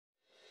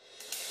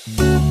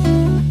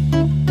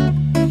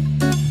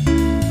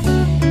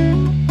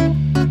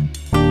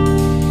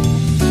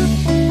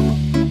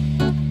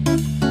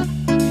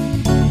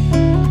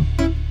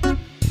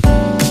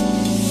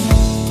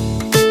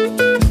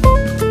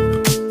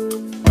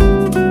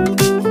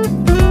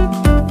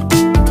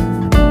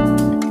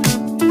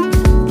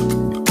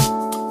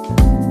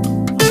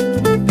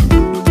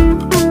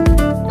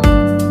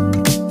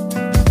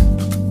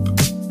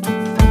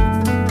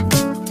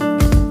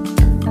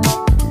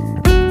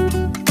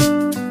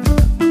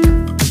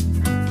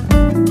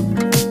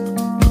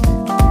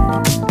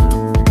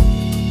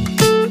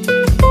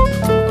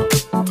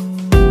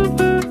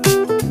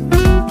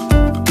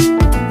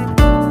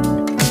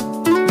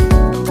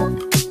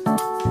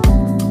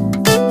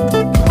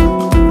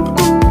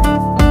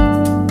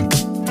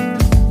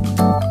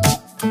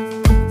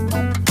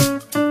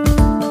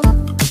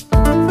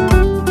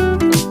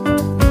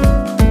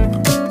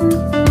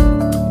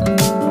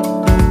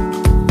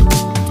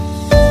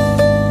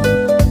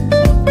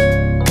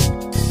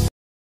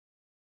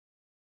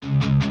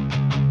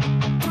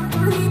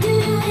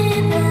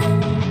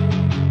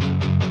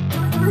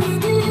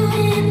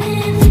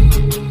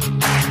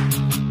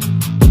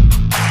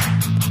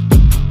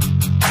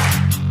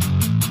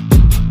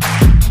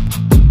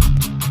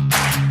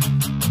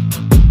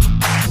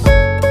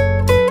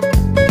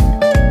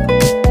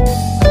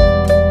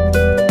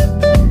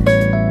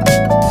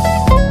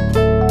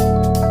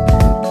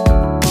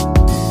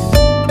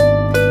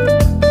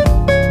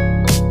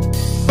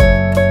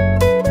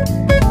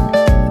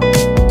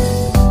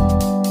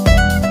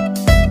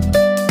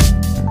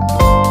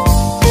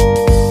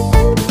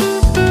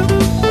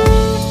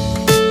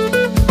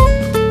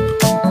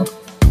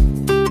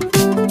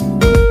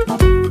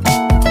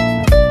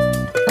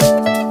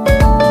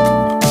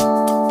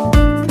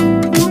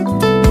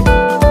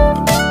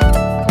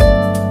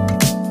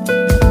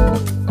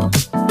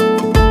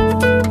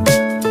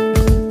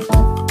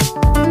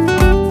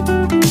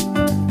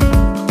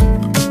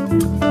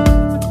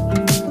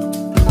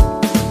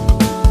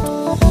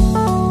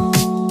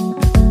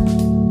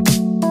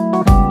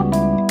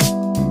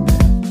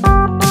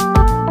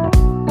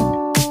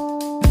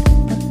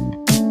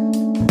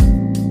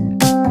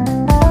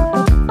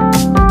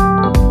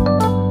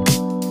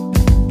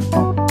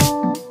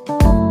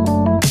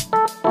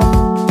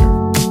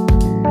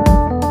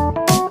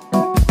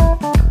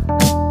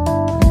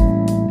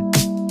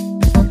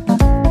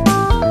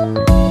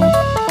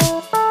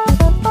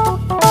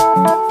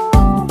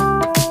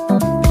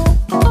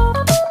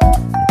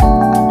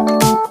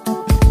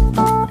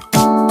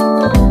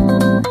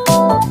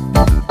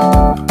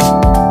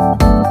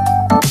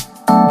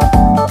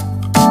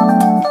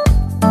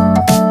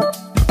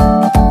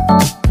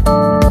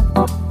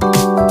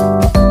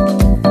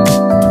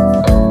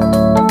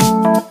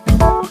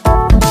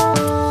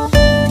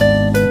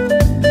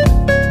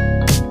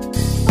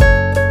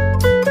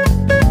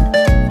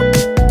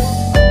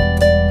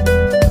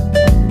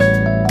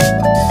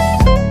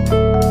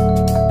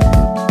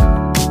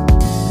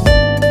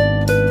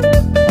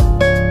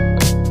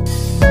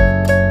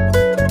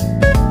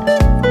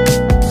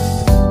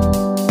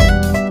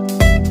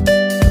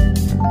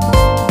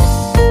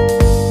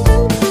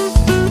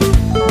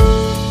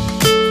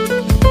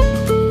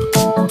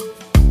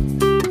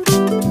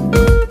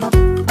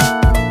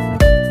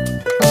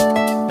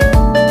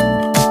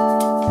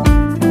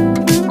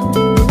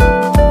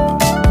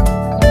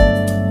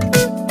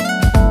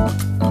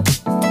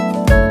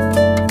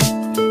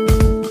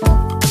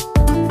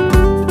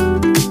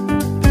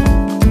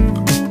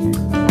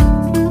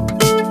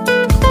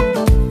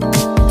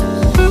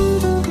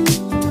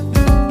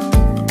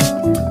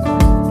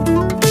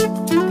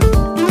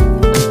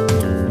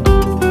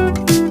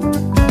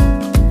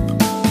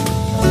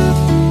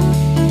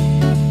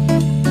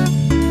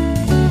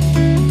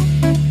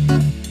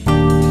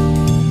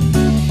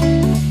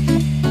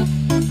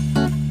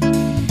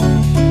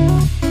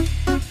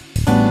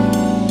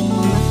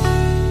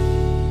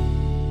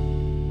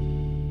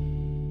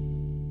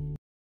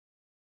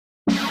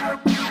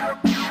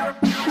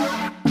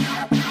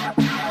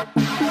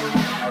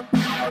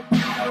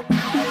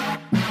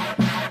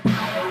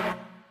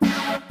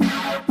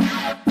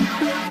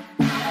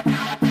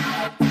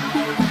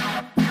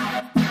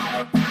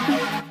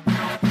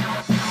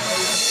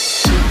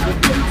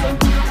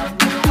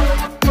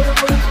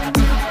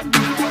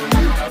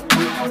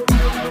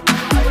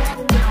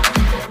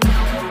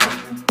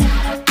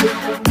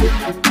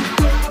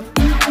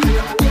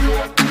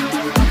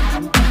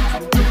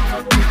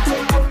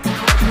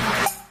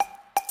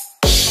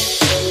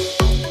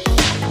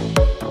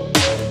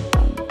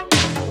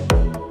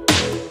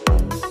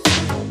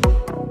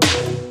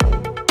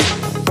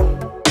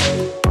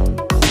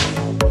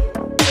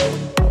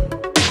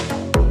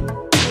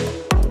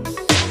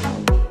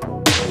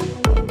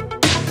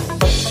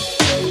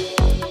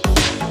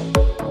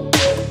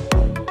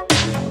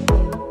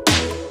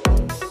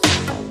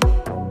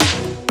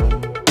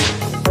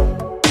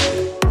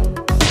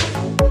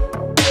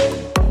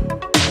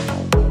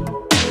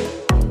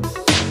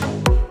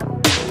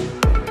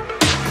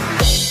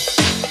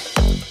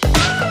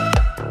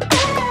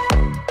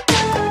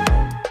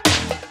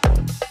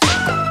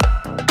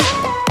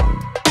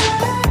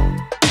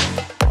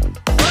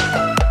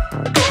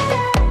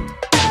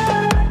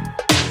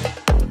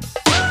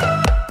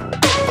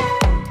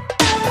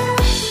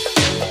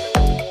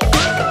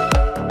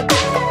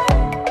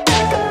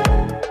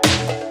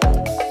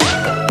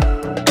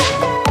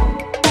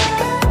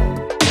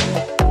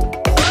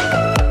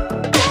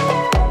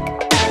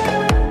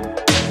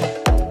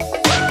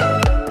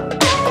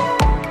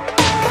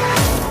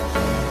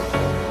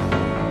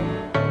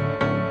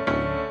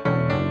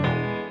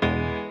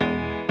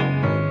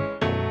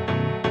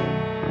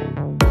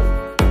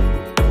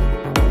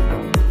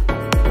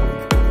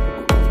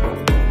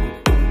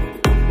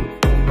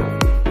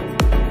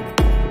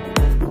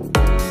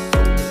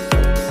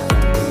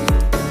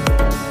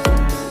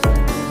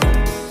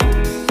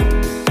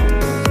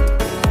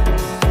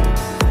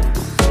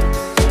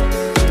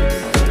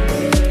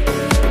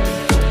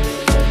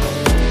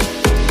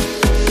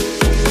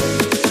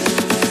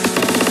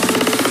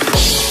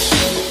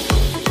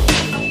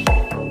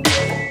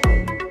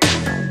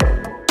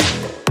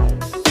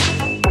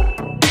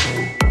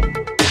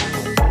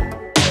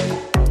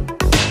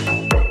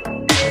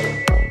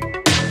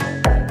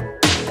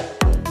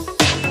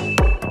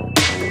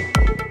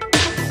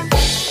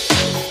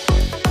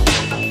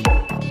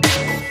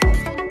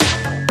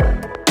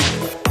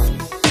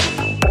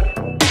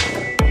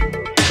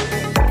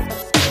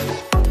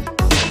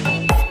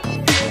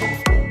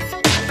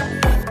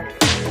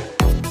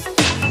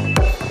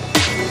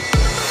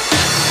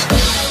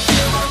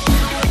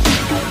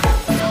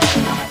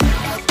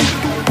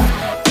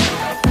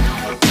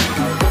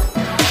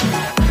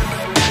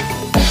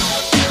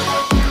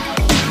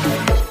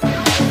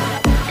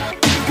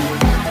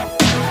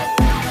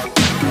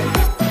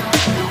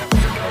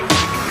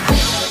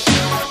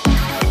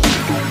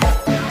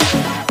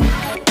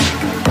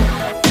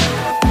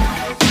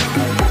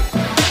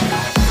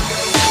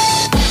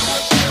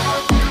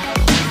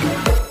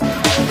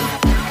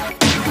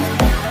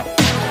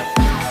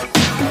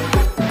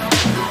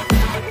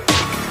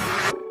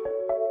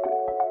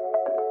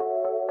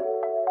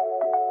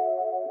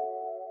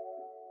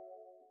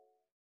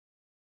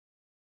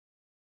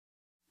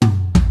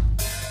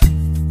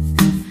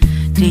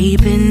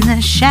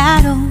the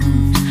shadows,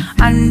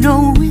 I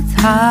know it's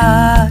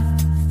hard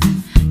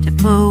to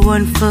put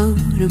one foot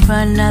in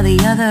front of the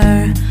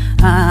other.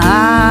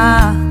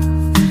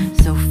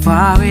 So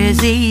far as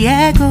the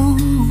echo,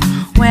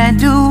 where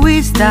do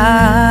we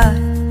start?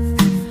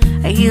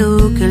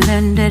 You can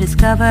learn to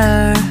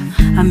discover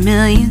a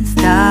million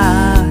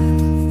stars.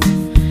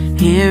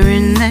 Here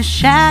in the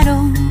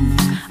shadows,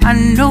 I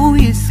know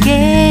you're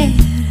scared.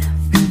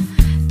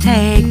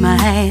 Take my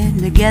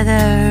hand,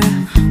 together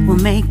we'll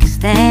make a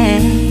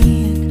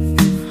stand.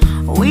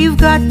 We've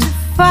got to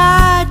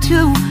fight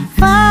to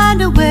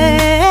find a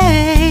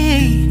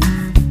way.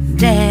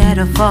 Dare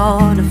to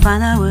fall to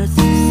find out what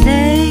to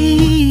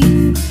say.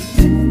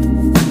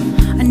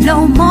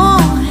 No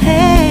more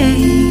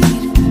hate.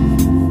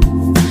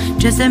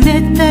 Just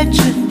admit that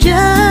you're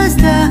just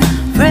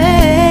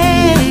afraid.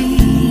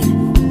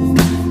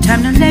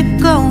 Time to let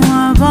go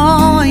of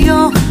all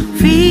your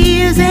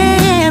fears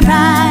and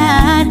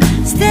pride.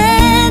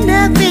 Stand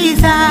up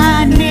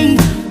beside me,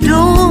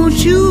 don't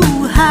you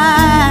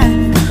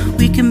hide.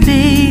 We can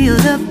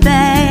build a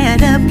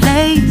better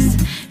place.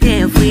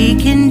 If we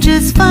can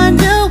just find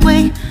a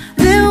way,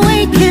 then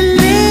we can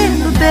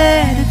live a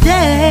better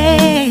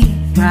day.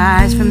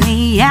 Rise from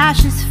the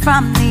ashes,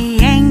 from the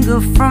anger,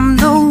 from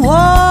the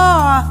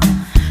war.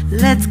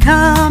 Let's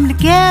come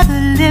together,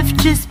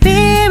 lift your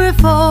spirit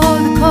for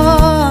the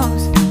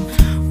cause.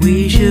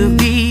 We should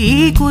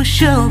be equal,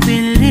 should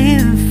be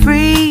living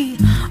free.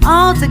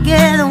 All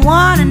together,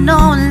 one and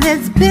all,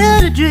 let's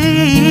build a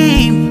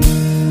dream.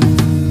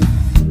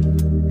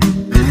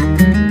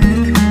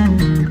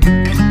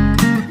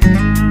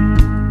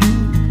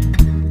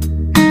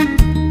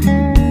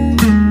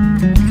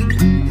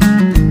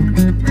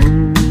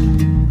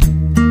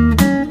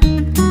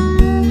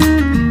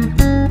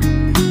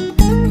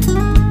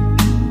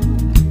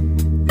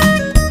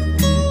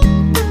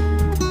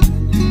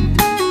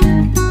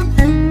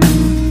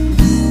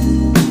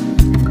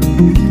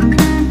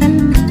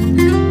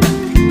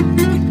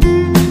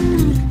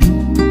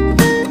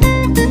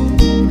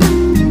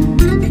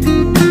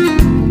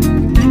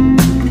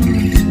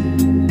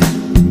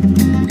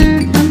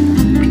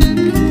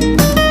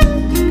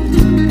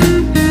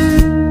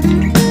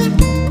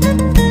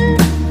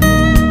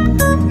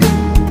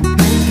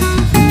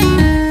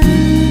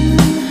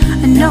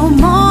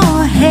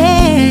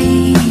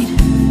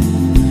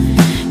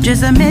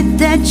 Just admit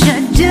that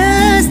you're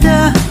just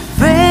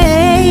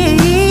afraid.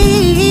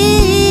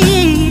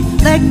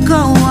 Let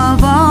go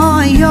of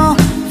all your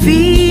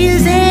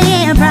fears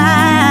and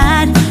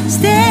pride.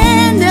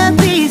 Stand up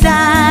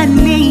beside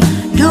me,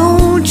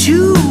 don't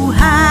you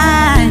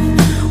hide.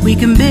 We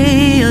can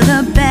build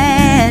a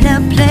better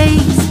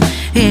place.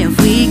 If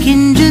we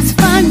can just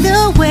find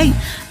a way,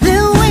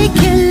 then we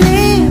can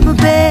live a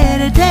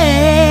better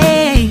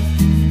day.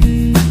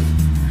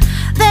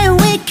 Then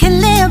we can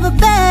live a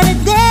better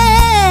day.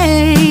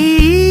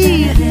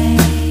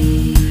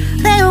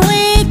 Then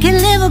we can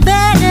live a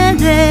better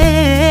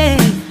day.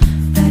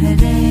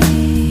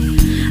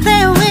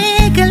 Then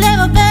we can live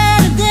a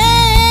better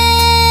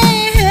day.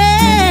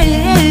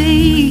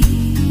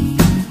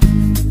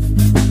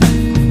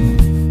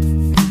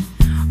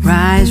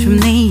 Rise from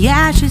the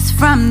ashes,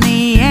 from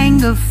the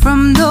anger,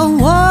 from the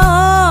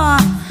war.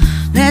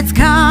 Let's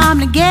come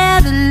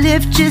together,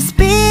 lift your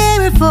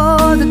spirit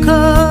for the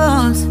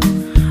cause.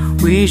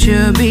 We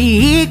should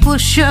be equal,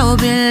 should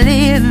be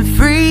living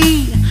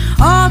free.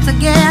 All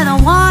together,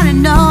 one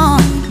and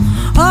all.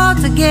 All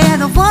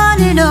together,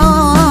 one and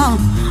all.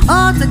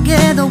 All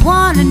together,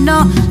 one and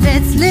all.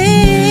 Let's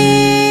live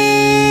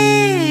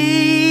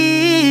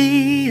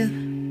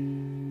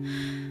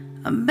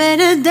a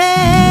better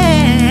day.